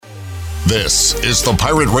This is the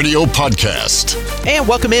Pirate Radio Podcast. And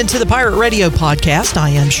welcome into the Pirate Radio Podcast. I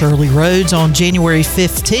am Shirley Rhodes. On January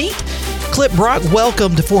 15th, Clip Brock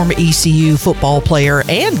welcomed former ECU football player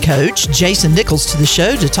and coach Jason Nichols to the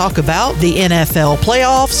show to talk about the NFL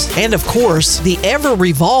playoffs and, of course, the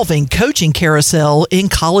ever-revolving coaching carousel in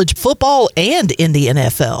college football and in the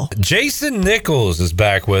NFL. Jason Nichols is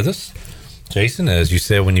back with us. Jason, as you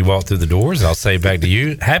said when you walked through the doors, I'll say back to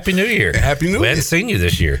you, Happy New Year. Happy New Year. We hadn't seen you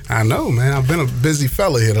this year. I know, man. I've been a busy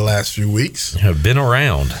fella here the last few weeks. Been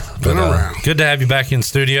around. Good to have you back in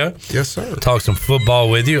studio. Yes, sir. Talk some football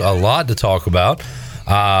with you. A lot to talk about.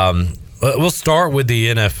 We'll start with the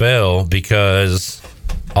NFL because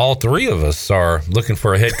all three of us are looking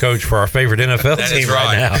for a head coach for our favorite NFL team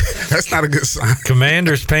right now. That's not a good sign.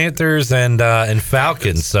 Commanders, Panthers, and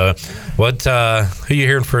Falcons. So, who you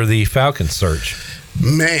hearing for the Falcons search?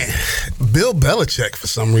 Man, Bill Belichick, for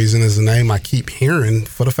some reason, is the name I keep hearing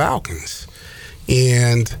for the Falcons.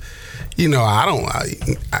 And, you know,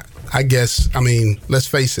 I guess, I mean, let's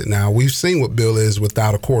face it now. We've seen what Bill is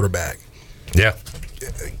without a quarterback. Yeah.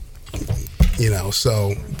 You know,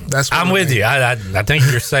 so that's what I'm with you. I think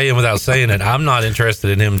you're saying without saying it, I'm not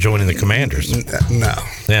interested in him joining the Commanders. No.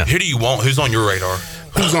 Yeah. Who do you want? Who's on your radar?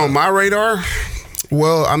 Who's on my radar?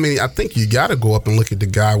 Well, I mean, I think you got to go up and look at the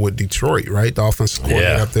guy with Detroit, right? The offensive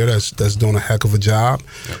coordinator up there that's doing a heck of a job.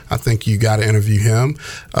 Yep. I think you got to interview him.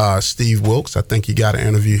 Steve Wilkes, I think you got to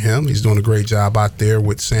interview him. He's doing a great job out there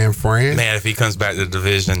with San Fran. Man, if he comes back to the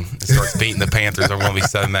division and starts beating the Panthers, I'm going to be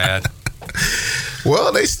so mad.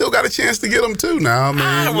 Well, they still got a chance to get him too. Now, I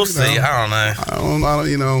mean, we'll see. I don't know.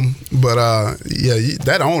 You know, but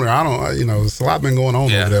that owner, there's a lot been going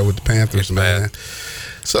on over there with the Panthers, man. Bad.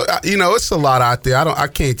 So it's a lot out there. I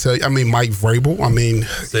can't tell you. I mean, Mike Vrabel. I mean,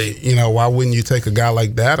 why wouldn't you take a guy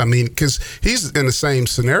like that? I mean, because he's in the same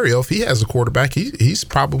scenario. If he has a quarterback, he's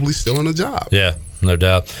probably still in a job. Yeah. No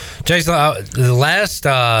doubt. Jason, the last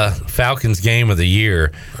Falcons game of the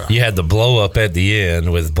year, you had the blow-up at the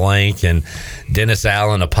end with Blank and Dennis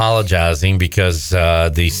Allen apologizing because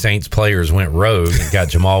the Saints players went rogue and got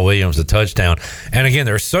Jamal Williams a touchdown. And, again,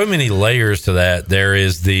 there are so many layers to that. There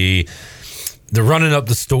is the running up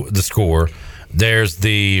the score. There's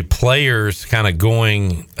the players kind of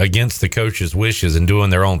going against the coach's wishes and doing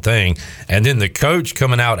their own thing. And then the coach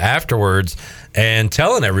coming out afterwards and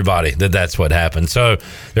telling everybody that that's what happened. So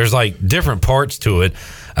there's like different parts to it.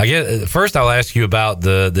 I guess first I'll ask you about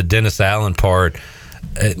the Dennis Allen part.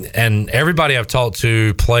 And everybody I've talked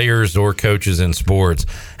to, players or coaches in sports,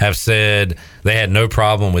 have said they had no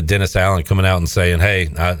problem with Dennis Allen coming out and saying, hey,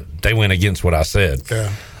 they went against what I said.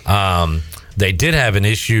 Yeah. They did have an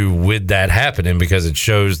issue with that happening because it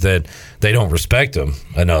shows that they don't respect him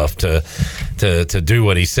enough to do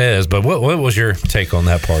what he says. But what was your take on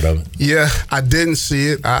that part of it? Yeah, I didn't see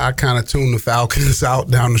it. I kind of tuned the Falcons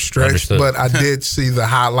out down the stretch. Understood. But I did see the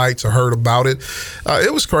highlights or heard about it.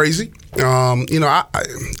 It was crazy. I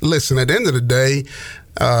listen, at the end of the day,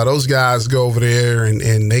 those guys go over there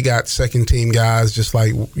and they got second team guys just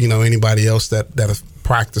like, anybody else that have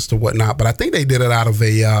practiced or whatnot, but I think they did it out of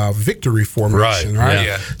a victory formation, right?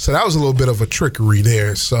 Yeah. So that was a little bit of a trickery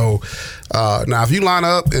there. So now if you line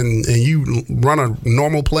up and you run a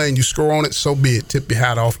normal play and you score on it, so be it. Tip your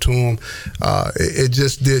hat off to them. It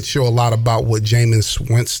just did show a lot about what Jameis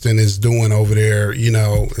Winston is doing over there,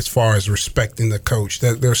 as far as respecting the coach.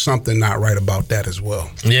 There's something not right about that as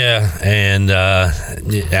well. Yeah, and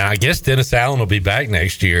I guess Dennis Allen will be back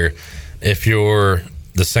next year. If you're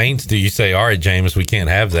the Saints, do you say, all right, Jameis, we can't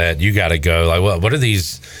have that, you got to go? Like, what are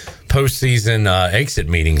these postseason exit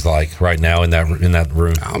meetings like right now in that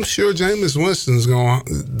room? I'm sure Jameis Winston's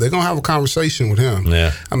they're gonna have a conversation with him.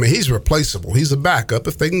 Yeah, I mean, he's replaceable. He's a backup.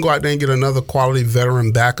 If they can go out there and get another quality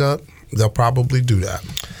veteran backup, they'll probably do that.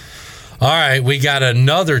 All right, we got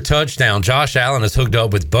another touchdown. Josh Allen is hooked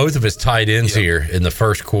up with both of his tight ends here in the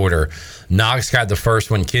first quarter. Knox got the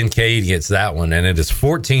first one. Kincaid gets that one, and it is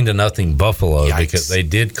 14-0 Buffalo. Yikes. Because they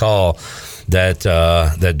did call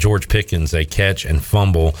that George Pickens a catch and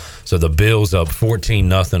fumble. So the Bills up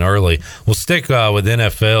 14-0 early. We'll stick with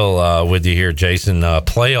NFL with you here, Jason.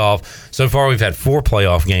 Playoff. So far, we've had 4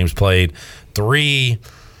 playoff games played, 3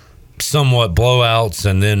 somewhat blowouts,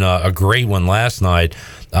 and then a great one last night.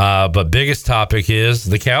 But biggest topic is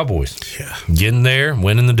the Cowboys. Yeah. Getting there,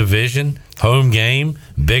 winning the division, home game,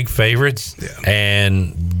 big favorites,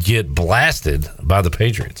 and get blasted by the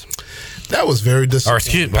Patriots. That was very disappointing. Or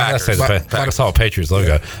excuse me, I saw a Patriots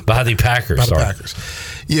logo. By the Packers. By the Packers.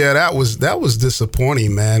 Yeah, that was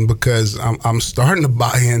disappointing, man, because I'm starting to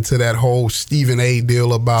buy into that whole Stephen A.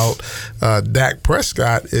 deal about Dak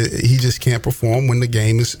Prescott. He just can't perform when the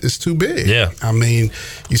game is too big. Yeah. I mean,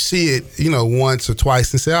 you see it, once or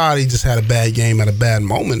twice and say, he just had a bad game at a bad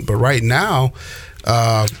moment. But right now,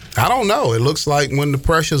 I don't know. It looks like when the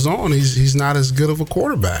pressure's on, he's not as good of a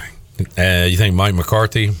quarterback. You think Mike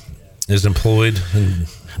McCarthy is employed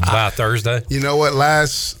by Thursday? You know what?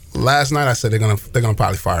 Last night I said they're gonna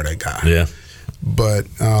probably fire that guy. Yeah, but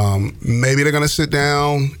maybe they're gonna sit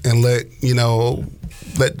down and let the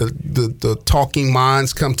talking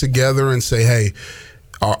minds come together and say, hey,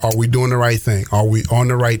 are we doing the right thing? Are we on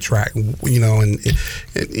the right track? And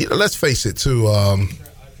let's face it too.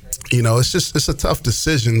 It's a tough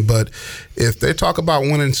decision, but if they talk about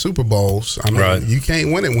winning Super Bowls, I mean, you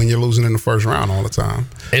can't win it when you're losing in the first round all the time.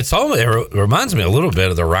 It reminds me a little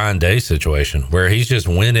bit of the Ryan Day situation, where he's just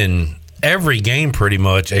winning every game pretty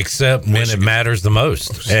much, except when it matters the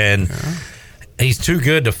most. And he's too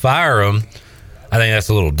good to fire him. I think that's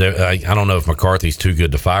a little I don't know if McCarthy's too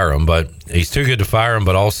good to fire him, but he's too good to fire him,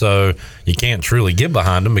 but also you can't truly get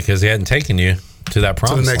behind him because he hadn't taken you to that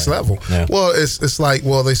promise to the next level. Yeah. Well, it's like,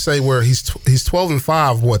 they say where he's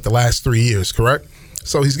 12-5 the last 3 years, correct?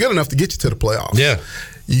 So he's good enough to get you to the playoffs. Yeah.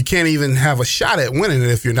 You can't even have a shot at winning it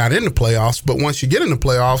if you're not in the playoffs. But once you get in the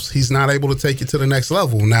playoffs, he's not able to take you to the next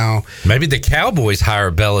level. Now, maybe the Cowboys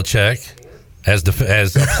hire Belichick as a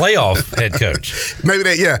playoff head coach. Maybe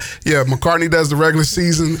McCartney does the regular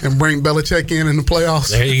season and bring Belichick in the playoffs.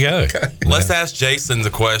 There you go. Okay. Let's ask Jason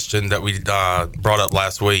the question that we brought up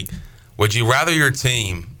last week. Would you rather your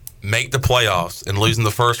team make the playoffs and lose in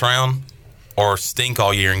the first round, or stink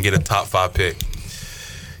all year and get a top 5 pick?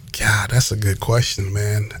 God, that's a good question,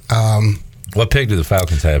 man. What pick do the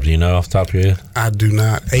Falcons have? Do you know off the top of your head? I do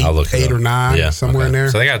not. 8 or 9, somewhere in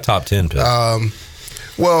there. So they got a top 10 pick.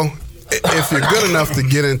 Well, if you're good enough to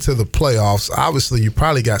get into the playoffs, obviously you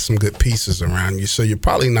probably got some good pieces around you, so you're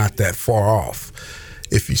probably not that far off.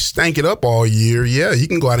 If you stank it up all year, you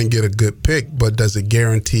can go out and get a good pick, but does it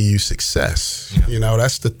guarantee you success?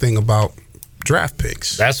 That's the thing about draft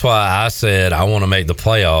picks. That's why I said I want to make the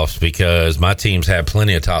playoffs, because my teams have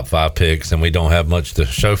plenty of top 5 picks and we don't have much to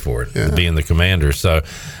show for it, being the Commanders. So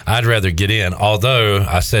I'd rather get in. Although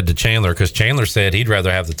I said to Chandler, because Chandler said he'd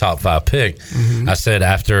rather have the top 5 pick, I said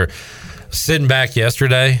after sitting back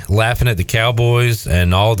yesterday, laughing at the Cowboys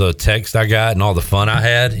and all the text I got and all the fun I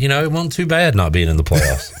had, it wasn't too bad not being in the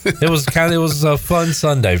playoffs. It was a fun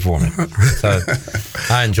Sunday for me. So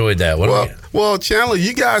I enjoyed that. Well, Chandler,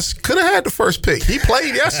 you guys could have had the first pick. He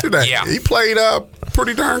played yesterday. Yeah. He played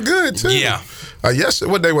pretty darn good too. Yeah.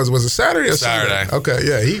 What day was it? Was it Saturday or Saturday? Sunday? Okay,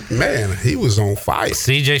 yeah. He was on fire.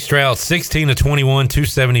 C.J. Stroud, 16 of 21,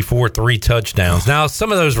 274, 3 touchdowns. Now,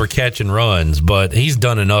 some of those were catch and runs, but he's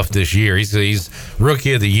done enough this year. He's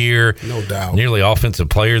Rookie of the Year, no doubt. Nearly Offensive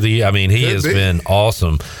Player of the Year. I mean, he has been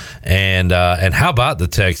awesome. And how about the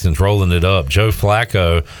Texans rolling it up? Joe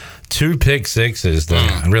Flacco, 2 pick sixes,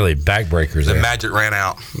 really backbreakers. The magic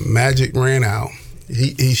ran out.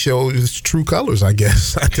 He showed his true colors, I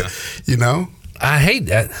guess. I hate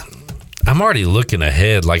that. I'm already looking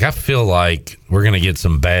ahead. Like, I feel like we're going to get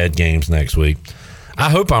some bad games next week. I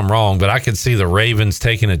hope I'm wrong, but I could see the Ravens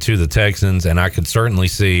taking it to the Texans, and I could certainly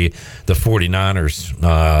see the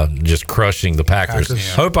 49ers just crushing the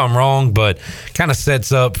Packers. Hope I'm wrong, but kind of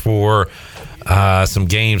sets up for some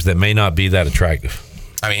games that may not be that attractive.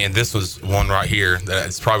 I mean, and this was one right here that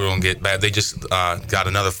it's probably going to get bad. They just got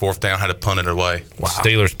another 4th down, had to punt it away. Wow.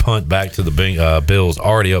 Steelers punt back to the Bills,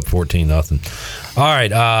 already up 14-0. All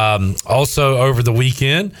right. Also, over the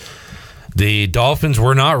weekend, the Dolphins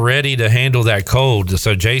were not ready to handle that cold.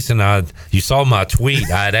 So, Jason, you saw my tweet.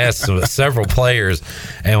 I had asked several players,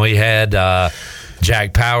 and we had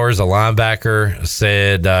Jack Powers, a linebacker,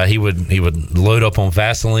 said he would load up on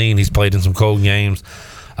Vaseline. He's played in some cold games.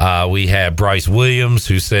 We had Bryce Williams,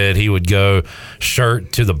 who said he would go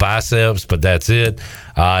shirt to the biceps, but that's it.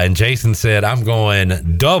 And Jason said, I'm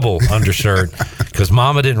going double undershirt because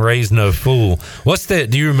mama didn't raise no fool.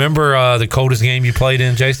 Do you remember the coldest game you played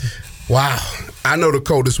in, Jason? Wow. I know the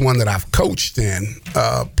coldest one that I've coached in,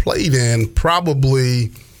 played in, probably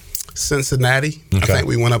Cincinnati. Okay. I think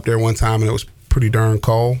we went up there one time and it was pretty darn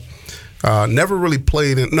cold. Never really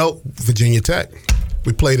played in, Virginia Tech.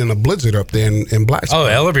 We played in a blizzard up there in Blacksburg. Oh,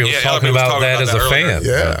 Ellerby was talking about that as a fan.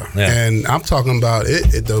 Yeah, and I'm talking about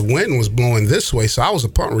it. The wind was blowing this way, so I was a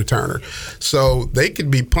punt returner. So they could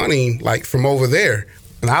be punting like from over there,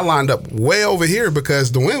 and I lined up way over here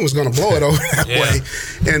because the wind was going to blow it over that way.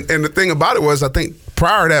 And the thing about it was, I think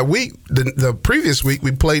prior to that week, the previous week,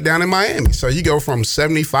 we played down in Miami. So you go from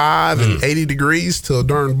 75 and 80 degrees to a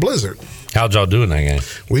darn blizzard. How'd y'all do in that game?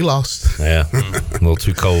 We lost. Yeah, a little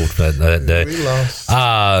too cold that day. We lost.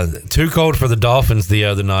 Too cold for the Dolphins the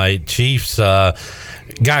other night. Chiefs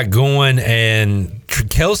got going, and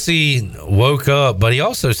Kelsey woke up, but he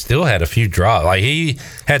also still had a few drops. Like, he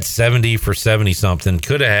had 70 for 70-something,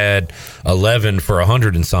 could have had 11 for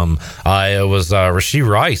 100 and something. It was Rashee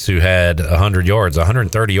Rice who had 100 yards,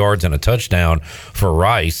 130 yards and a touchdown for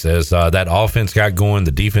Rice as that offense got going.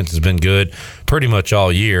 The defense has been good pretty much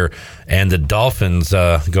all year, and the Dolphins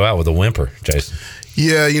go out with a whimper, Jason.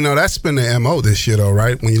 Yeah, that's been the MO this year, though,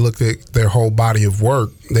 right? When you look at their whole body of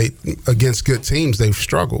work, they against good teams, they've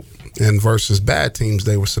struggled. And versus bad teams,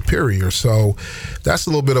 they were superior. So that's a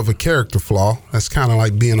little bit of a character flaw. That's kind of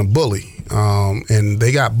like being a bully. And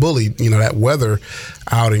they got bullied. That weather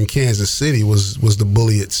out in Kansas City was the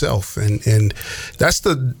bully itself. And that's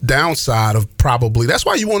the downside of probably. That's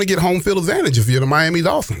why you want to get home field advantage if you're the Miami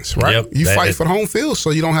Dolphins, right? Yep, you fight for the home field so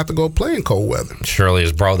you don't have to go play in cold weather. Shirley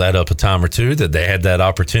has brought that up a time or two, that they had that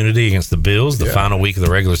opportunity against the Bills the final week of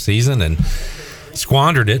the regular season, and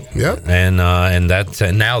squandered it. Yep. And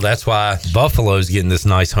now that's why Buffalo's getting this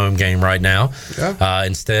nice home game right now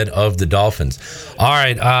instead of the Dolphins. All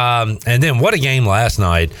right. And then what a game last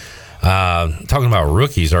night. Talking about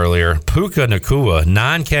rookies earlier, Puka Nacua,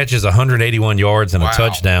 9 catches, 181 yards and a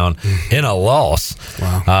touchdown in a loss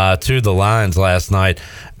to the Lions last night.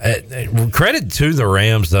 Credit to the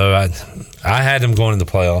Rams, though. I had them going in the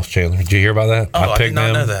playoffs, Chandler. Did you hear about that? I picked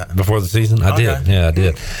them know that. Before the season. I did. Yeah, I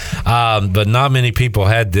did. But not many people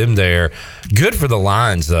had them there. Good for the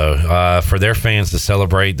Lions, though, for their fans to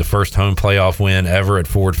celebrate the first home playoff win ever at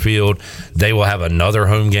Ford Field. They will have another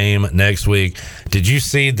home game next week. Did you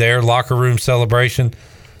see their locker room celebration?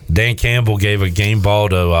 Dan Campbell gave a game ball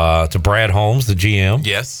to Brad Holmes, the GM.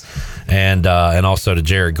 Yes. And also to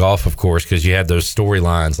Jared Goff, of course, because you had those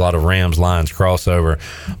storylines, a lot of Rams-Lions crossover.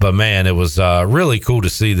 But, man, it was really cool to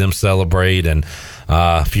see them celebrate, and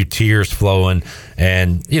a few tears flowing.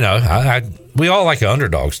 And, we all like an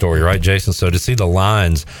underdog story, right, Jason? So to see the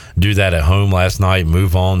Lions do that at home last night,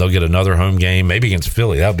 move on, they'll get another home game, maybe against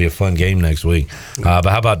Philly. That would be a fun game next week. But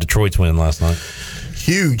how about Detroit's win last night?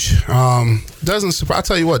 Huge. Doesn't surprise. I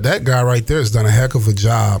tell you what, that guy right there has done a heck of a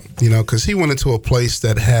job, because he went into a place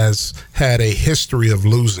that has had a history of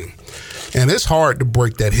losing. And it's hard to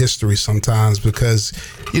break that history sometimes because,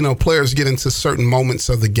 players get into certain moments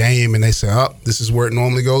of the game and they say, this is where it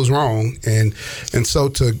normally goes wrong. And so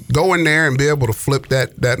to go in there and be able to flip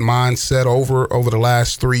that mindset over the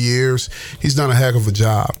last 3 years, he's done a heck of a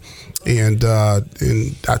job. And I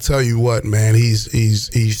tell you what, man, he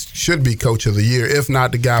should be coach of the year, if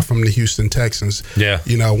not the guy from the Houston Texans. Yeah,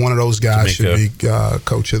 one of those guys should be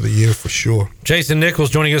coach of the year for sure. Jason Nichols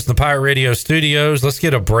joining us in the Pirate Radio studios. Let's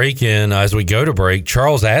get a break in as we go to break.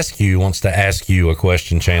 Charles Askew wants to ask you a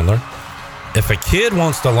question, Chandler. If a kid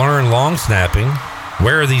wants to learn long snapping,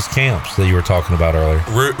 where are these camps that you were talking about earlier?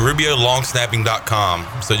 RubioLongSnapping.com.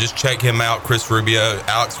 So just check him out, Chris Rubio.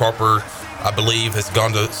 Alex Harper, I believe, has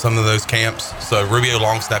gone to some of those camps. So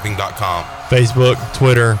RubioLongSnapping.com. Facebook,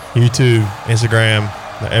 Twitter, YouTube, Instagram,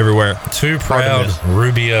 everywhere. Two proud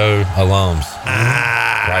Rubio alums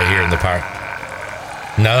right here in the Pirate.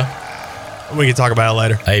 No? We can talk about it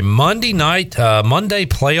later. A Monday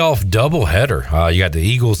playoff doubleheader. You got the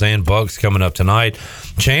Eagles and Bucks coming up tonight.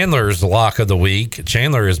 Chandler's lock of the week.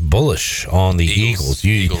 Chandler is bullish on the Eagles.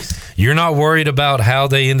 You're not worried about how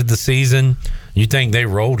they ended the season. You think they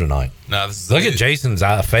roll tonight? No, look at Jason's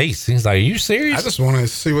face. He's like, "Are you serious?" I just want to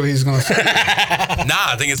see what he's going to say.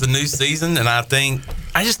 I think it's a new season, and I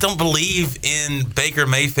just don't believe in Baker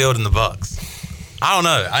Mayfield and the Bucks. I don't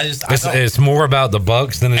know. It's more about the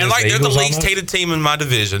Bucks than it is the Eagles. They're the least hated team in my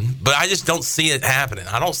division, but I just don't see it happening.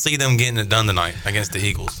 I don't see them getting it done tonight against the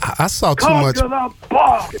Eagles. I saw too much.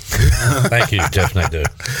 Thank you, Jeff Nadeau.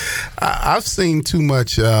 I've seen too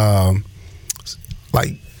much,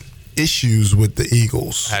 issues with the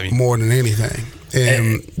Eagles more than anything,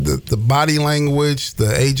 and the body language,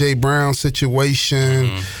 the A.J. Brown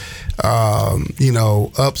situation.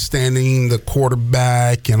 Upstanding the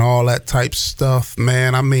quarterback and all that type stuff,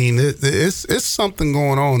 man. I mean, it's something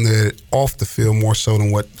going on there off the field more so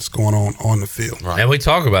than what's going on the field. Right. And we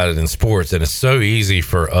talk about it in sports, and it's so easy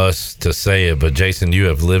for us to say it, but Jason, you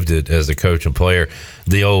have lived it as a coach and player.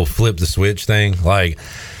 The old flip the switch thing, like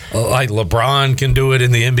LeBron can do it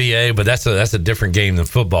in the NBA, but that's a different game than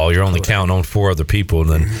football. You're only counting on 4 other people,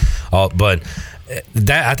 but.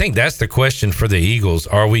 I think that's the question for the Eagles.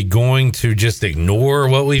 Are we going to just ignore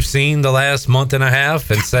what we've seen the last month and a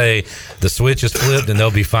half and say the switch is flipped and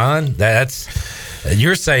they'll be fine?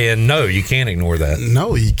 You're saying no, you can't ignore that.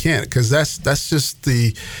 No, you can't, because that's just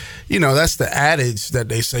the, that's the adage that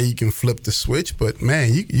they say you can flip the switch. But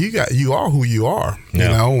man, you are who you are,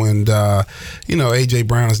 and AJ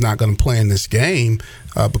Brown is not going to play in this game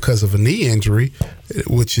because of a knee injury,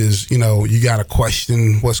 which is, you got to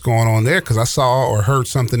question what's going on there, because I saw or heard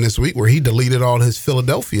something this week where he deleted all his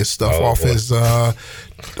Philadelphia stuff off his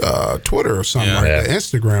Twitter or something that,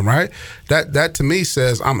 Instagram, right? That to me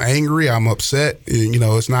says I'm angry, I'm upset,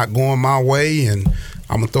 it's not going my way, and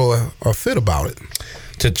I'm going to throw a fit about it.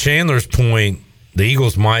 To Chandler's point, the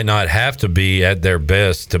Eagles might not have to be at their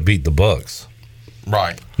best to beat the Bucs.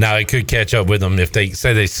 Right. Now, it could catch up with them. If they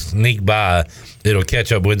say they sneak by, it'll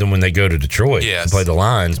catch up with them when they go to Detroit to play the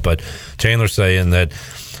Lions. But Chandler's saying that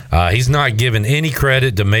he's not giving any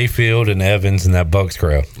credit to Mayfield and Evans and that Bucs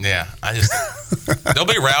crowd. Yeah, they'll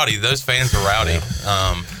be rowdy. Those fans are rowdy,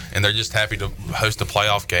 and they're just happy to host a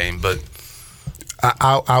playoff game. But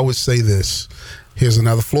I would say this. Here's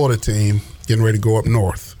another Florida team getting ready to go up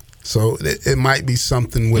north. So it might be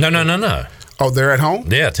something with... No. Oh, they're at home?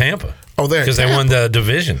 Yeah, Tampa. Oh, they're because they won the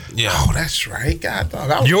division. Yeah. Oh, that's right. God,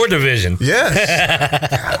 dog, your division.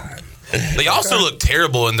 Yes. They also looked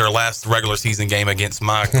terrible in their last regular season game against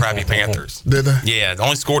my crappy Panthers. Did they? Yeah, they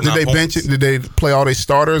only scored 9 points. Bench it? Did they play all their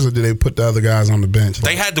starters, or did they put the other guys on the bench?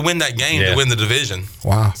 They had to win that game to win the division.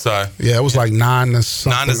 Wow. So yeah, it was like 9 to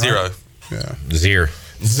something. 9-0. Right? Yeah. 0.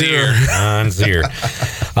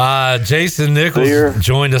 9-0. Jason Nichols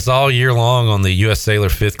joined us all year long on the U.S. Sailor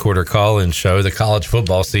fifth quarter call-in show. The college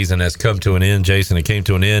football season has come to an end, Jason. It came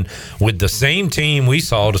to an end with the same team we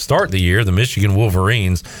saw to start the year, the Michigan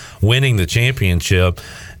Wolverines, winning the championship.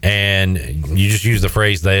 And you just used the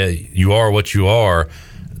phrase that you are what you are.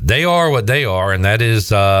 They are what they are, and that is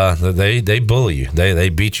they bully you. They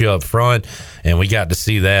beat you up front, and we got to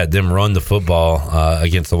see them run the football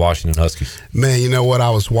against the Washington Huskies. Man, you know what? I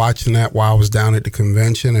was watching that while I was down at the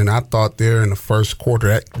convention, and I thought there in the first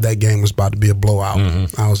quarter that game was about to be a blowout.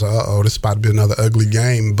 Mm-hmm. I was like, this is about to be another ugly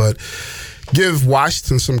game. But give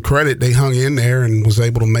Washington some credit. They hung in there and was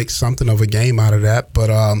able to make something of a game out of that. But,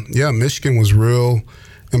 Michigan was real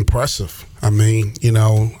impressive. I mean,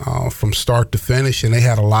 from start to finish, and they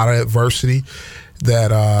had a lot of adversity that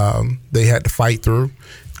they had to fight through.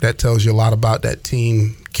 That tells you a lot about that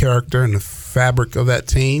team character and the fabric of that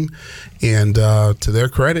team. And to their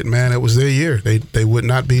credit, man, it was their year. They would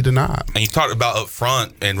not be denied. And you talked about up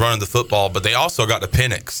front and running the football, but they also got to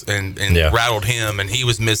Penix and rattled him, and he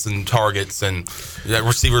was missing targets, and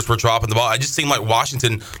receivers were dropping the ball. It just seemed like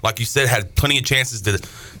Washington, like you said, had plenty of chances to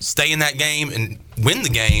stay in that game and win the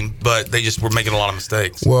game, but they just were making a lot of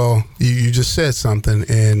mistakes. Well, you just said something,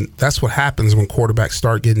 and that's what happens when quarterbacks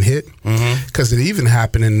start getting hit, because it even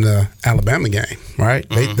happened in the Alabama game, right?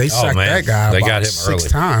 They sacked that guy about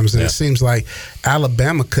 6 times, and it seems like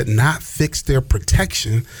Alabama could not fix their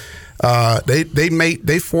protection.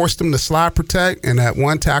 They forced them to slide protect, and that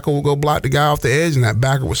one tackle would go block the guy off the edge, and that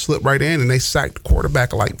backer would slip right in, and they sacked the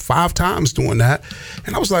quarterback like 5 times doing that.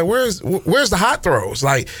 And I was like, where's the hot throws?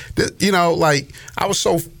 Like I was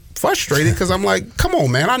so frustrated because I'm like, come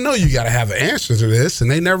on, man, I know you got to have an answer to this,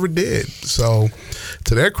 and they never did. So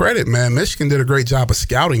to their credit, man, Michigan did a great job of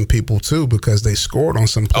scouting people too, because they scored on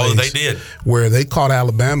some plays. Oh, they did. Where they caught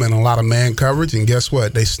Alabama in a lot of man coverage, and guess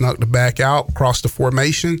what? They snuck the back out, across the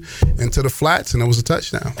formation, into the flats, and it was a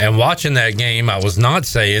touchdown. And watching that game, I was not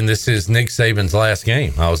saying this is Nick Saban's last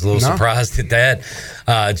game. I was a little surprised at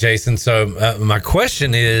that, Jason. So my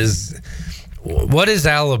question is, what is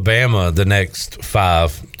Alabama the next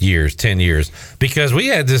 5 years, 10 years? Because we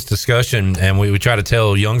had this discussion, and we try to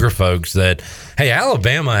tell younger folks that, hey,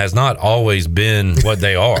 Alabama has not always been what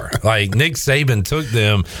they are. Like, Nick Saban took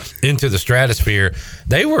them into the stratosphere.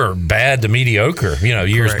 They were bad to mediocre,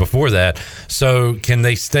 years before that. So can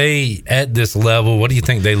they stay at this level? What do you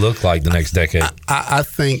think they look like the next decade? I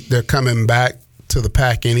think they're coming back to the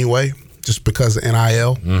pack anyway, just because of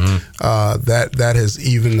NIL. That has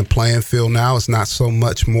evened the playing field now. It's not so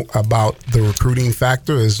much more about the recruiting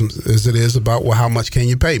factor as it is about, well, how much can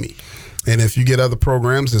you pay me? And if you get other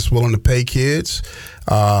programs that's willing to pay kids,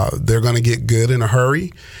 they're going to get good in a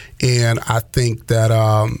hurry. And I think that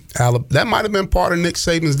that might have been part of Nick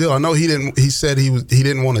Saban's deal. I know he didn't. He said he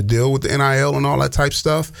didn't want to deal with the NIL and all that type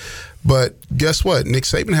stuff. But guess what? Nick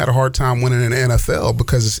Saban had a hard time winning in the NFL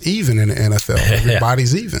because it's even in the NFL.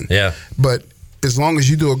 Everybody's even. Yeah. But as long as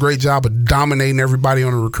you do a great job of dominating everybody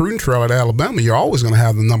on the recruiting trail at Alabama, you're always going to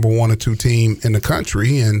have the number 1 or 2 team in the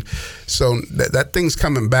country. And so that thing's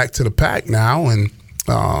coming back to the pack now. And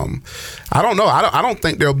I don't know. I don't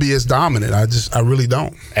think they'll be as dominant. I really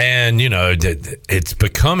don't. And it's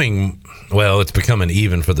becoming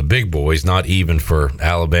even for the big boys, not even for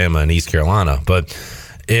Alabama and East Carolina. But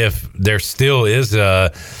if there still is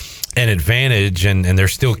an advantage, and there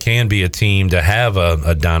still can be a team to have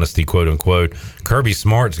a dynasty, quote unquote, Kirby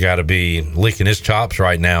Smart's got to be licking his chops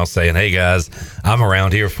right now, saying, "Hey guys, I'm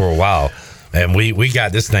around here for a while, and we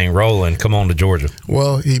got this thing rolling. Come on to Georgia."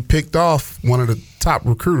 Well, he picked off one of the top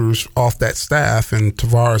recruiters off that staff, and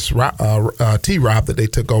Tavares T-Rob that they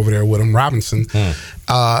took over there with him, Robinson.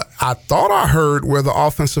 I thought I heard where the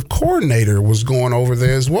offensive coordinator was going over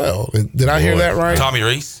there as well. Did I hear that right? Tommy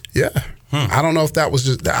Rees? Yeah. I don't know if that was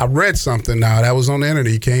just, I read something now that was on the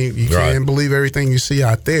internet. You can't believe everything you see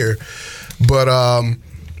out there. But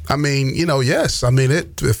I mean, yes. I mean,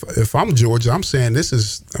 if I'm Georgia, I'm saying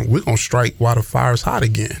we're gonna strike while the fire's hot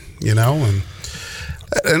again.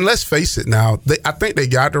 And let's face it now, I think they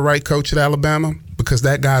got the right coach at Alabama, because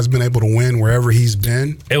that guy's been able to win wherever he's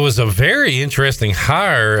been. It was a very interesting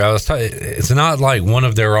hire. It's not like one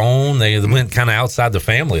of their own. They went kind of outside the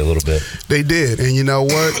family a little bit. They did. And you know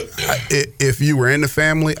what? If you were in the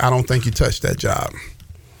family, I don't think you touched that job.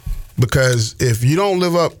 Because if you don't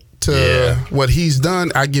live up to what he's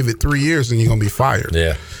done, I give it 3 years and you're going to be fired.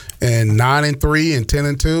 Yeah. And 9-3 and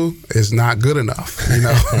 10-2 is not good enough,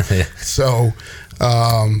 Yeah. So,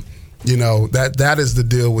 that is the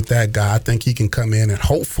deal with that guy. I think he can come in and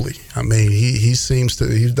hopefully, I mean, he's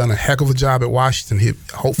done a heck of a job at Washington.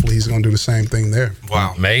 Hopefully he's going to do the same thing there.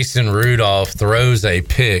 Wow. Mason Rudolph throws a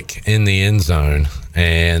pick in the end zone,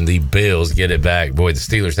 and the Bills get it back. Boy, the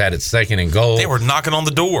Steelers had it second and goal. They were knocking on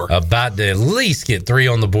the door. About to at least get 3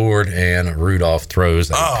 on the board, and Rudolph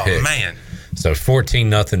throws a pick. Oh, man. So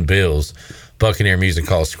 14-0 Bills. Buccaneer Music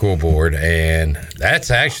Hall scoreboard, and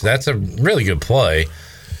that's a really good play.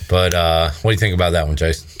 But what do you think about that one,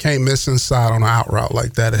 Jason? Can't miss inside on an out route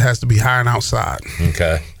like that. It has to be high and outside.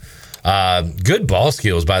 Okay. Good ball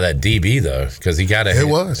skills by that DB, though, because he got It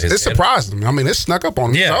was. It surprised him. I mean, it snuck up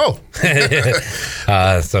on him. Yeah.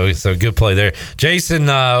 So good play there. Jason,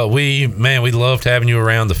 we loved having you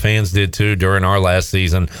around. The fans did, too, during our last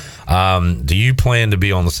season. Do you plan to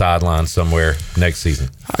be on the sideline somewhere next season?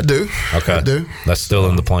 I do. Okay. I do. That's still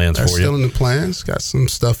in the plans for you? That's still in the plans. Got some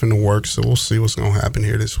stuff in the works, so we'll see what's going to happen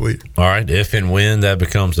here this week. All right. If and when that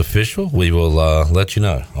becomes official, we will let you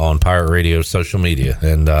know on Pirate Radio social media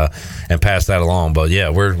and pass that along. But, yeah,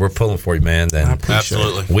 we're pulling for you, man. And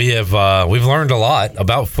absolutely. We've learned a lot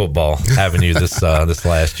about football having you this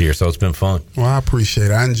last year, so it's been fun. Well, I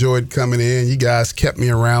appreciate it. I enjoyed coming in. You guys kept me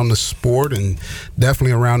around the sport and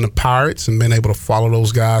definitely around the Pirates, and been able to follow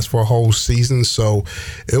those guys for a whole season. So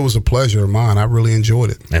it was a pleasure of mine. I really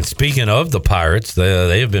enjoyed it. And speaking of the Pirates,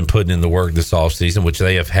 they have been putting in the work this offseason, which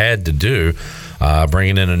they have had to do,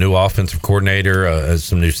 bringing in a new offensive coordinator,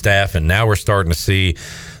 some new staff, and now we're starting to see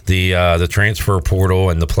the transfer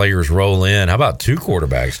portal and the players roll in. How about 2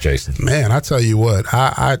 quarterbacks, Jason? Man, I tell you what,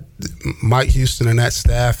 Mike Houston and that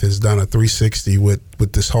staff has done a 360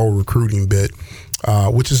 with this whole recruiting bit,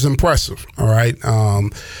 which is impressive. All right,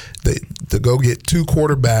 to go get 2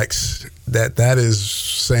 quarterbacks, that is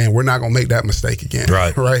saying we're not going to make that mistake again.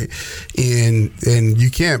 Right. And you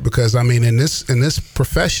can't, because I mean, in this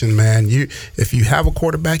profession, man, if you have a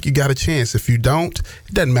quarterback, you got a chance. If you don't,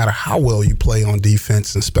 it doesn't matter how well you play on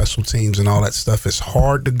defense and special teams and all that stuff. It's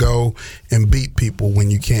hard to go and beat people when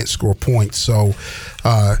you can't score points. So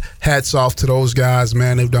hats off to those guys,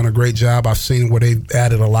 man. They've done a great job. I've seen where they've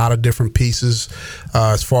added a lot of different pieces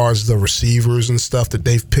as far as the receivers and stuff that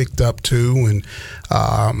they've picked up too. And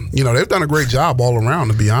they've done a great job all around,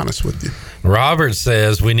 to be honest with you. Robert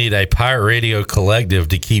says we need a Pirate Radio collective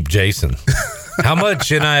to keep Jason. How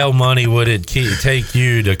much NIL money would it take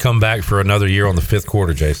you to come back for another year on the 5th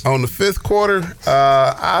quarter, Jason? On the 5th quarter,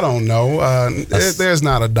 I don't know. There's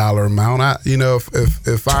not a dollar amount.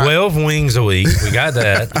 If 12 wings a week, we got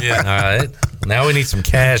that. Yeah. All right. Now we need some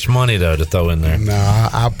cash money though to throw in there. No,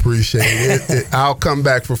 I appreciate it. I'll come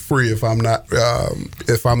back for free if I'm not.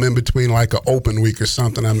 If I'm in between like an open week or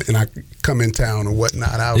something, and I come in town or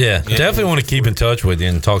whatnot. Definitely want to keep in touch with you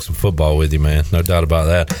and talk some football with you, man. No doubt about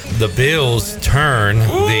that. The Bills turn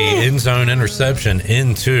the end zone interception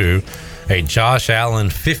into a Josh Allen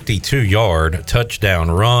 52-yard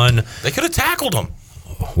touchdown run. They could have tackled him.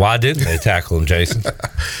 Why didn't they tackle him, Jason?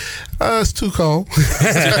 It's too cold.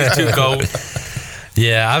 It's too cold.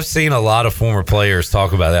 Yeah, I've seen a lot of former players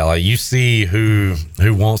talk about that. Like, you see who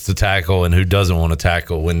wants to tackle and who doesn't want to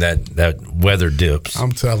tackle when that weather dips.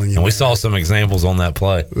 I'm telling you. And we saw some examples on that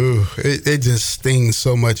play. Ooh, it just stings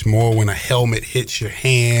so much more when a helmet hits your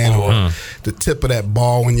hand or the tip of that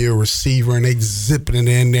ball when you're a receiver and they zipping it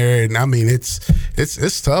in there. And I mean,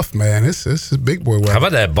 it's tough, man. It's a big boy weather. How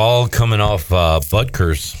about that ball coming off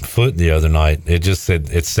Butker's foot the other night? It just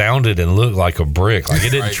it sounded and looked like a brick. Like,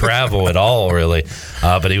 it didn't travel at all, really.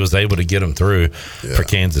 But he was able to get him through for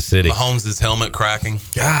Kansas City. Mahomes' helmet cracking.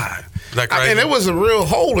 God. That crazy? And there was a real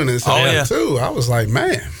hole in his helmet, too. I was like,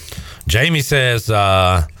 man. Jamie says,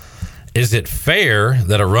 is it fair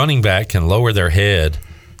that a running back can lower their head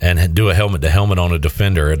and do a helmet-to-helmet on a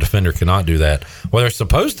defender? A defender cannot do that. Well, there's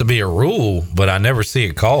supposed to be a rule, but I never see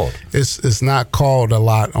it called. It's not called a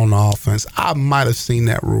lot on the offense. I might have seen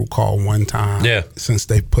that rule called one time since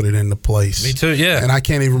they put it into place. Me too, yeah. And I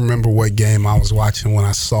can't even remember what game I was watching when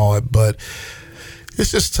I saw it, but it's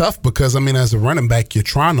just tough because, I mean, as a running back, you're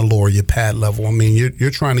trying to lower your pad level. I mean, you're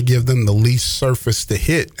trying to give them the least surface to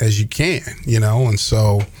hit as you can, and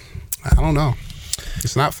so I don't know.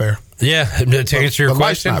 It's not fair. Yeah, to answer your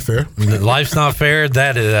question, life's not fair. Life's not fair.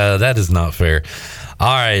 That is not fair. All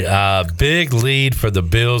right, big lead for the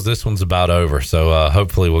Bills. This one's about over, so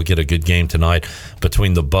hopefully we'll get a good game tonight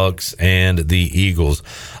between the Bucs and the Eagles.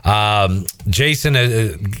 Jason,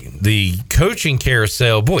 the coaching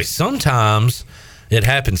carousel, boy, sometimes it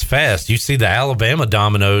happens fast. You see the Alabama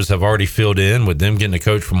dominoes have already filled in with them getting a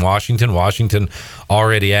coach from Washington. Washington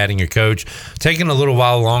already adding a coach. Taking a little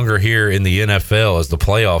while longer here in the NFL as the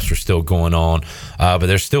playoffs are still going on. But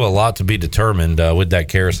there's still a lot to be determined with that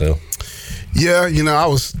carousel. Yeah, I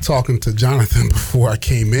was talking to Jonathan before I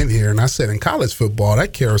came in here, and I said in college football,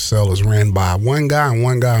 that carousel is ran by one guy and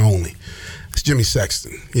one guy only. It's Jimmy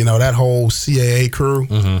Sexton. That whole CAA crew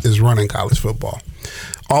is running college football.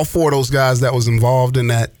 All four of those guys that was involved in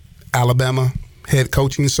that Alabama head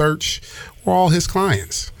coaching search were all his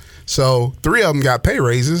clients. So 3 of them got pay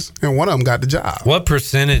raises, and 1 of them got the job. What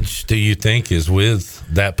percentage do you think is with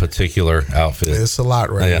that particular outfit? It's a lot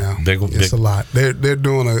now. It's a lot. They're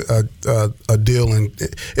doing a deal, and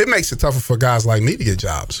it makes it tougher for guys like me to get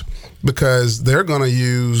jobs because they're going to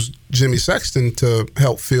use Jimmy Sexton to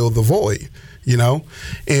help fill the void.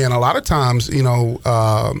 And a lot of times,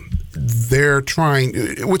 they're trying,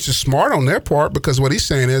 which is smart on their part, because what he's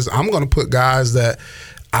saying is, I'm going to put guys that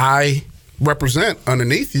I represent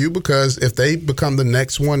underneath you, because if they become the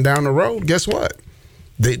next one down the road, guess what?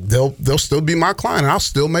 They'll still be my client, and I'll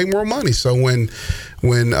still make more money. So when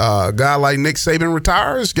a guy like Nick Saban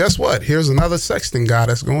retires, guess what? Here's another Sexton guy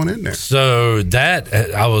that's going in there. So that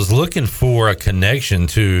I was looking for a connection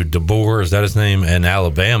to DeBoer, is that his name, in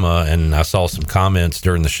Alabama, and I saw some comments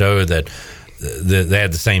during the show that they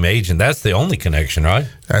had the same agent. That's the only connection, right?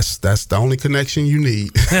 That's the only connection you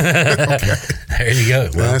need. Okay. There you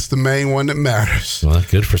go. Well, that's the main one that matters. Well,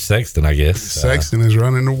 good for Sexton, I guess. Sexton is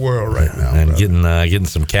running the world right now, and getting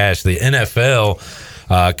some cash. The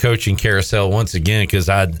NFL coaching carousel once again, because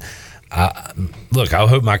I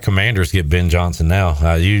hope my Commanders get Ben Johnson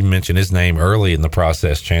now. You mentioned his name early in the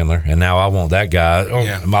process, Chandler, and now I want that guy.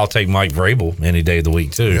 I'll take Mike Vrabel any day of the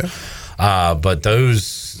week too. Yeah. But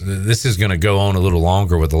this is going to go on a little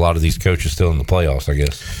longer with a lot of these coaches still in the playoffs, I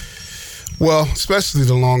guess. Well, especially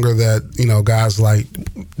the longer that, guys like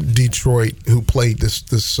Detroit who played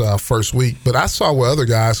this first week. But I saw with other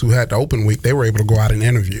guys who had the open week, they were able to go out and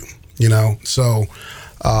interview, So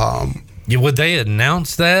would they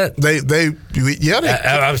announce that?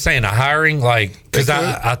 I was saying a hiring, because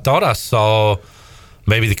I thought I saw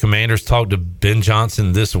maybe the Commanders talked to Ben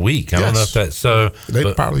Johnson this week. I don't know if that's so.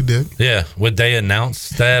 They probably did. Yeah. Would they announce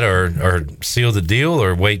that or seal the deal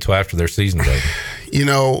or wait till after their season's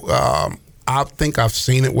over? I think I've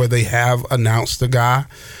seen it where they have announced a guy,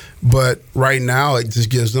 but right now it just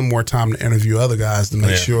gives them more time to interview other guys to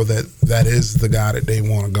make sure that is the guy that they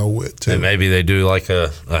want to go with too. And maybe they do like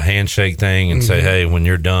a handshake thing and say, hey, when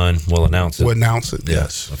you're done, we'll announce it. We'll announce it,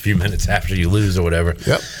 yes. A few minutes after you lose or whatever.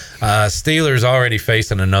 Yep. Steelers already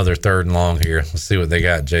facing another 3rd and long here. Let's see what they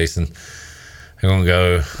got, Jason. They're going to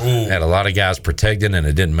go. Had a lot of guys protected, and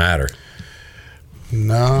it didn't matter.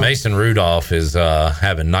 No. Mason Rudolph is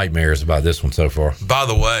having nightmares about this one so far. By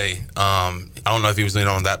the way, I don't know if he was in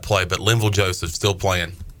on that play, but Linville Joseph still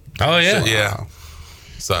playing. Oh, yeah? So, yeah.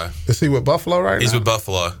 So is he with Buffalo right now? He's with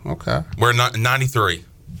Buffalo. Okay. We're 93.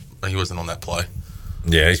 He wasn't on that play.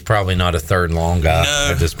 Yeah, he's probably not a 3rd and long guy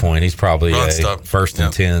at this point. He's probably a 1st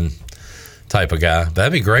and 10 type of guy.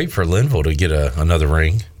 That'd be great for Linville to get another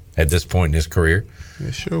ring. at this point in his career.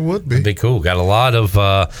 It sure would be. It'd be cool. Got a lot of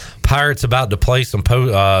Pirates about to play some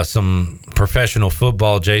professional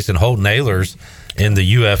football. Jason Holton Ahlers in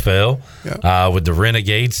the UFL with the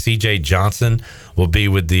Renegades. C.J. Johnson will be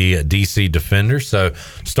with the D.C. Defenders. So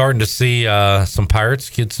starting to see some Pirates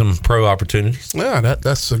get some pro opportunities. Yeah,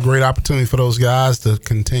 that's a great opportunity for those guys to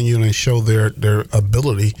continue and show their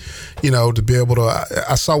ability, to be able to.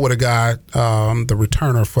 I saw with a guy, the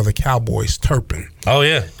returner for the Cowboys, Turpin. Oh,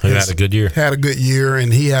 yeah. He had a good year. Had a good year,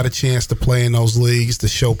 and he had a chance to play in those leagues to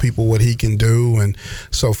show people what he can do. And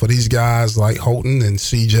so for these guys like Holton and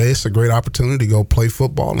CJ, it's a great opportunity to go play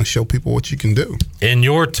football and show people what you can do. In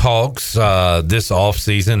your talks this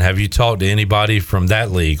offseason, have you talked to anybody from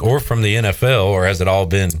that league or from the NFL, or has it all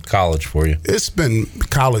been college for you? It's been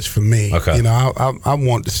college for me. Okay. I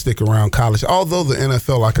want to stick around college. Although the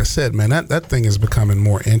NFL, like I said, man, that thing is becoming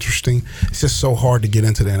more interesting. It's just so hard to get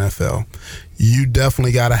into the NFL. You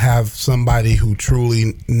definitely got to have somebody who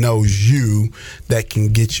truly knows you that can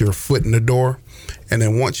get your foot in the door. And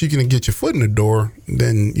then once you can get your foot in the door,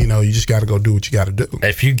 then, you just got to go do what you got to do.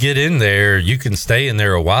 If you get in there, you can stay in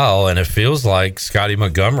there a while, and it feels like Scotty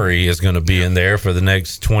Montgomery is going to be in there for the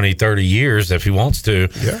next 20, 30 years if he wants to,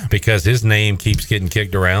 because his name keeps getting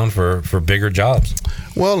kicked around for bigger jobs.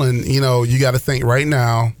 Well, and, you got to think right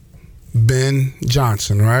now, Ben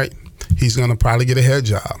Johnson, right? He's going to probably get a head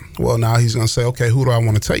job. Well, now he's going to say, okay, who do I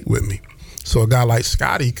want to take with me? So a guy like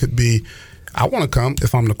Scotty could be, I want to come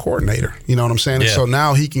if I'm the coordinator. You know what I'm saying? Yeah. So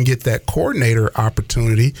now he can get that coordinator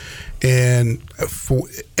opportunity. And for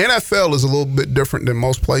NFL is a little bit different than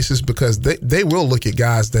most places because they will look at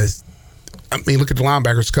guys look at the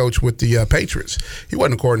linebackers coach with the Patriots. He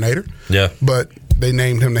wasn't a coordinator. Yeah. But they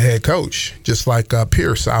named him the head coach, just like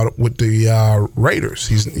Pierce out with the Raiders.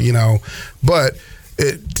 But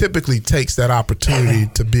it typically takes that opportunity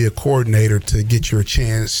to be a coordinator to get your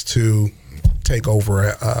chance to take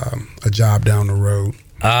over a job down the road.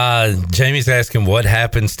 Jamie's asking what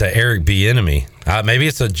happens to Eric Bieniemy. Maybe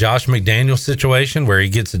it's a Josh McDaniels situation where he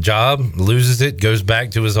gets a job, loses it, goes back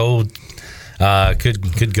to his old.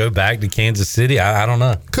 Could go back to Kansas City. I don't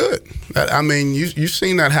know. Could. You've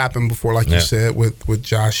seen that happen before, like you said with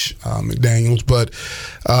Josh McDaniels, but.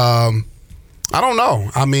 I don't know.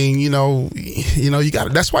 You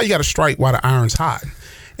got. That's why you got to strike while the iron's hot.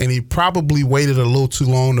 And he probably waited a little too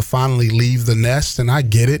long to finally leave the nest. And I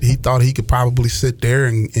get it. He thought he could probably sit there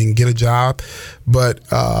and get a job. But,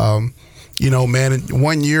 man,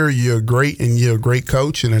 1 year you're great and you're a great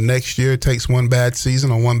coach. And the next year it takes one bad season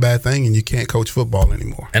or one bad thing and you can't coach football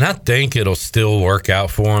anymore. And I think it'll still work out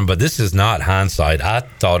for him. But this is not hindsight. I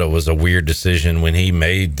thought it was a weird decision when he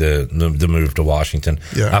made the move to Washington.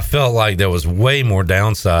 Yeah. I felt like there was way more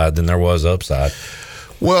downside than there was upside.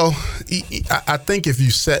 Well, I think if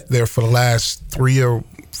you sat there for the last 3 or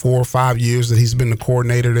 4 or 5 years that he's been the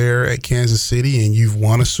coordinator there at Kansas City and you've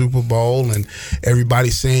won a Super Bowl and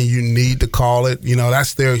everybody's saying you need to call it,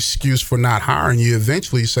 that's their excuse for not hiring you.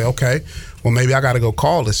 Eventually you say, okay, well, maybe I got to go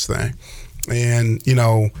call this thing. And,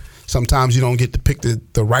 sometimes you don't get to pick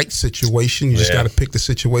the right situation. You just got to pick the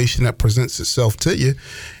situation that presents itself to you.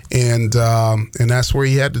 And that's where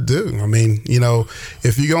he had to do.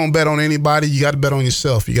 If you're going to bet on anybody, you got to bet on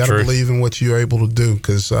yourself. You got to believe in what you're able to do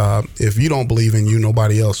because if you don't believe in you,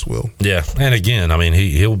 nobody else will. Yeah, and again,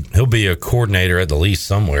 he'll be a coordinator at the least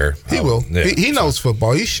somewhere. He will. Yeah. He knows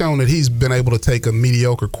football. He's shown that he's been able to take a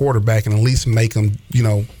mediocre quarterback and at least make him,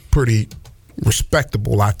 pretty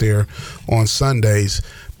respectable out there on Sundays.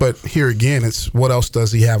 But here again, it's what else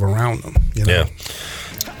does he have around him? Yeah.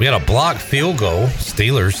 We got a blocked field goal.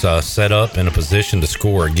 Steelers set up in a position to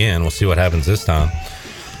score again. We'll see what happens this time.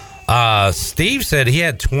 Steve said he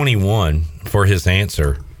had 21 for his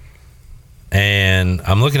answer. And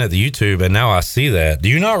I'm looking at the YouTube, and now I see that. Do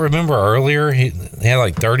you not remember earlier he had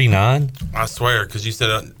like 39? I swear, because you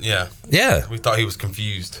said, Yeah. We thought he was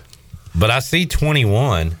confused. But I see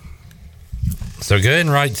 21. So go ahead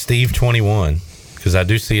and write Steve 21, because I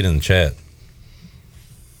do see it in the chat.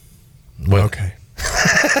 Well, okay.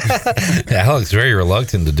 Alex very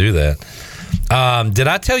reluctant to do that. Did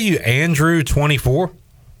I tell you Andrew 24?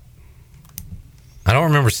 I don't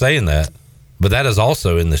remember saying that, but that is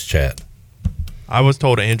also in this chat. I was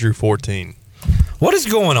told Andrew 14. What is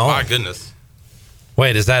going on? My goodness.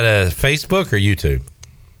 Wait, is that a Facebook or YouTube?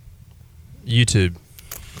 YouTube.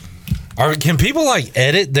 Can people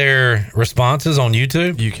edit their responses on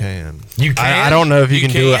YouTube? You can. You can. I don't know if you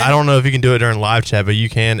can do it. I don't know if you can do it during live chat, but you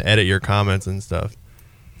can edit your comments and stuff.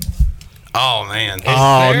 Oh man. Is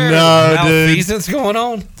there malfeasance going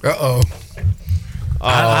on? Uh-oh.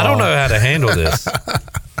 I don't know how to handle this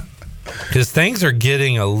because things are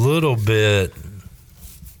getting a little bit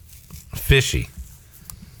fishy.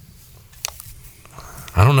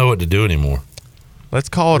 I don't know what to do anymore. Let's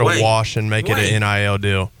call it a wash and make it an NIL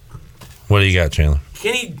deal. What do you got, Chandler?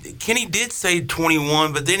 Kenny did say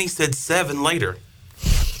 21, but then he said 7 later.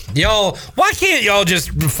 Y'all, why can't y'all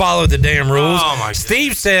just follow the damn rules? Oh, my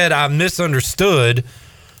Steve said I misunderstood,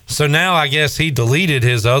 so now I guess he deleted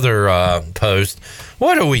his other post.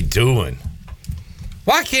 What are we doing?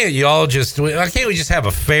 Why can't we just have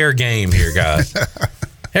a fair game here, guys?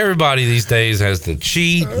 Everybody these days has to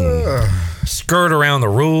cheat and skirt around the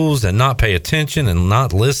rules and not pay attention and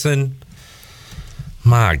not listen.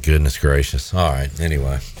 My goodness gracious. All right,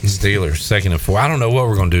 anyway. Steelers, 2nd and 4. I don't know what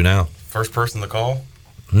we're going to do now. First person to call?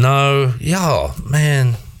 No. Y'all,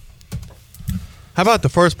 man. How about the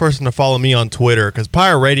first person to follow me on Twitter? Because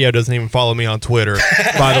Pirate Radio doesn't even follow me on Twitter,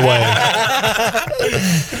 by the way.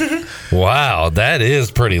 Wow, that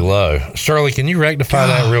is pretty low. Shirley, can you rectify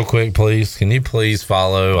that real quick, please? Can you please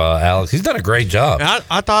follow Alex? He's done a great job.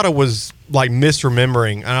 I thought it was like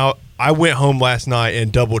misremembering. I went home last night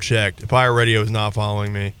and double-checked. Pirate Radio is not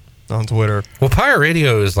following me on Twitter. Well, Pirate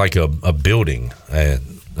Radio is like a building.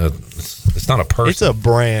 It's not a person. It's a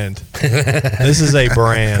brand. This is a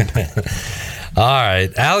brand. All right.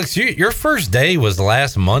 Alex, your first day was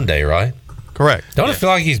last Monday, right? Correct. Don't it feel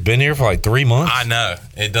like he's been here for like 3 months? I know.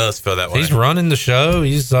 It does feel that way. He's running the show.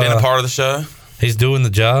 He's been a part of the show. He's doing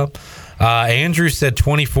the job. Andrew said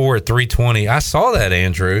 24 at 320. I saw that,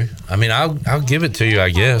 Andrew. I mean, I'll give it to you, I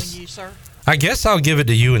guess. You, sir. I guess I'll give it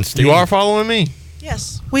to you and Steve. You are following me?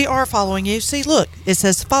 Yes, we are following you. See, look, it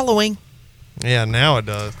says following. Yeah, now it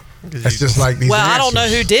does. That's just like these answers. I don't know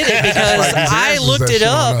who did it because like I looked it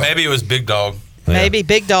up. Maybe it was Big Dog. Yeah. Maybe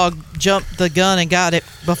Big Dog jumped the gun and got it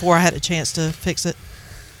before I had a chance to fix it.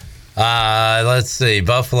 Let's see.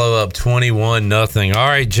 Buffalo up 21-0. All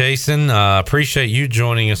right, Jason. Appreciate you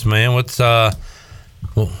joining us, man. We'll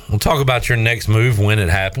talk about your next move when it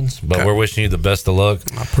happens, but we're wishing you the best of luck.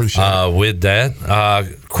 I appreciate it. With that.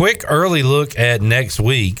 Quick early look at next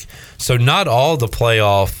week. So not all the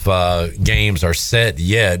playoff games are set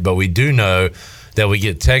yet, but we do know that we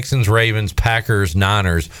get Texans, Ravens, Packers,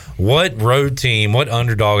 Niners. What road team, what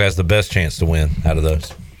underdog has the best chance to win out of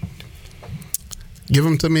those? Give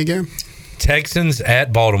them to me again. Texans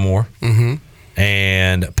at Baltimore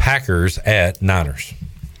and Packers at Niners.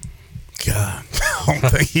 God, I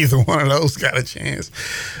don't think either one of those got a chance.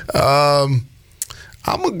 I'm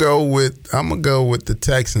gonna go with the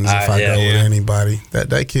Texans if I go with anybody.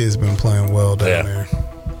 That kid's been playing well down there.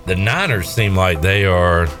 The Niners seem like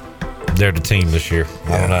they're the team this year.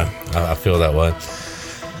 I don't know. I feel that way.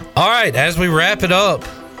 All right, as we wrap it up,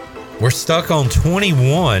 we're stuck on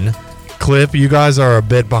 21. Cliff, you guys are a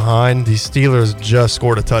bit behind. The Steelers just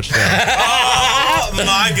scored a touchdown. Oh,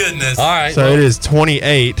 my goodness. All right. So it is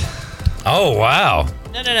 28. Oh, wow.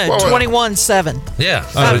 No. 21-7. Yeah.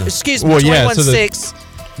 Excuse me, 21-6. So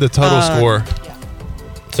the total score.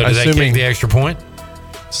 So did they kick the extra point?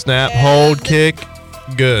 Snap, hold, kick,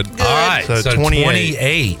 good. All right. So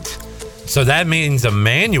 28. So that means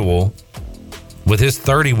Emmanuel with his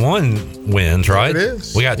 31 wins, right? It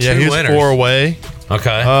is. We got two he's winners. 4 away.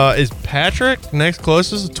 Okay. Is Patrick next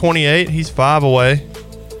closest? 28. He's 5 away.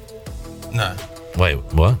 No. Wait,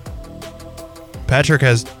 what? Patrick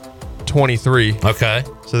has 23. Okay.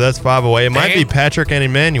 So that's 5 away. It might be Patrick and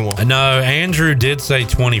Emmanuel. No, Andrew did say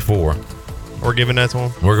 24. We're giving that to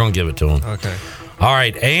him? We're going to give it to him. Okay. All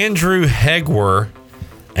right. Andrew Hegwer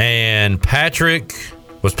and Patrick.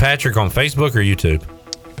 Was Patrick on Facebook or YouTube?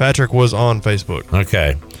 Patrick was on Facebook.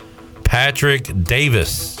 Okay. Patrick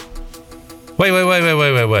Davis. Wait. Oh, my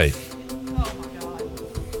God.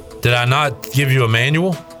 Did I not give you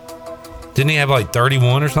Emmanuel? Didn't he have like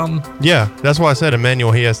 31 or something? Yeah, that's why I said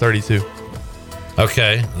Emmanuel. He has 32.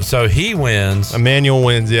 Okay. So he wins. Emmanuel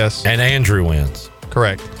wins, yes. And Andrew wins.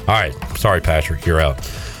 Correct. All right. Sorry, Patrick. You're out.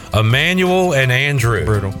 Emmanuel and Andrew.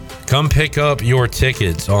 Brutal. Come pick up your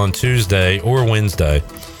tickets on Tuesday or Wednesday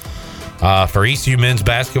for ECU men's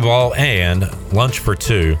basketball and lunch for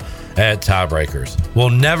two at Tiebreakers.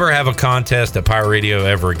 We'll never have a contest at Pirate Radio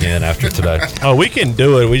ever again after today. Oh, we can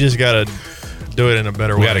do it. We just got to do it in a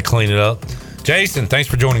better way. We got to clean it up. Jason, thanks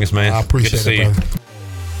for joining us, man. I appreciate it, brother.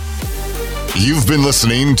 You've been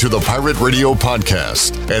listening to the Pirate Radio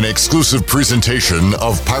Podcast, an exclusive presentation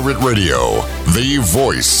of Pirate Radio, the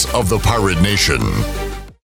voice of the Pirate Nation.